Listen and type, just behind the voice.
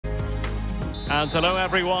And hello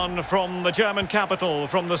everyone from the German capital,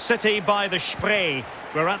 from the city by the Spree.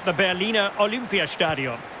 We're at the Berliner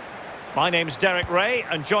Olympiastadion. My name's Derek Ray,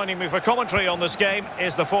 and joining me for commentary on this game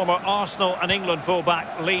is the former Arsenal and England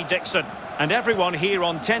fullback Lee Dixon. And everyone here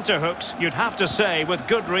on tenterhooks, you'd have to say with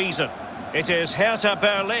good reason. It is Hertha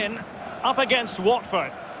Berlin up against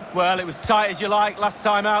Watford. Well, it was tight as you like last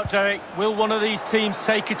time out, Derek. Will one of these teams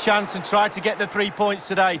take a chance and try to get the 3 points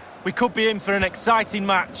today? We could be in for an exciting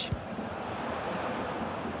match.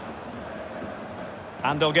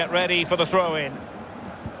 And they'll get ready for the throw-in.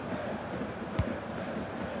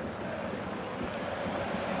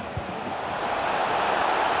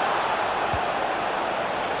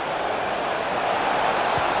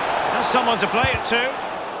 Has someone to play it to.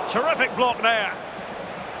 Terrific block there.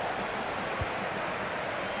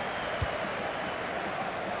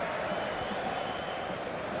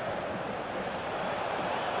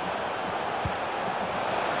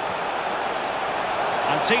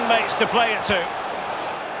 And teammates to play it to.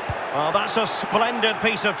 Well, that's a splendid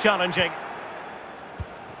piece of challenging.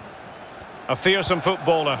 A fearsome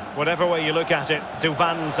footballer, whatever way you look at it.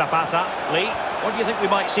 Duvan Zapata. Lee, what do you think we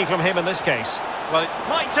might see from him in this case? Well, it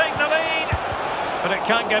might take the lead, but it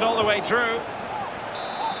can't get all the way through.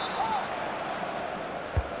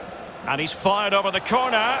 And he's fired over the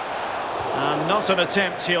corner. And not an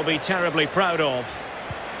attempt he'll be terribly proud of.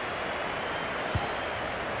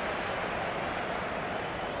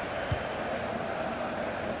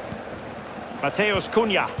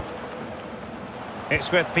 Cunha.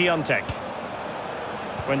 It's with Piątek.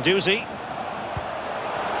 Guendouzi.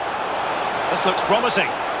 This looks promising.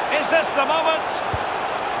 Is this the moment?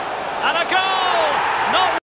 And a goal! Not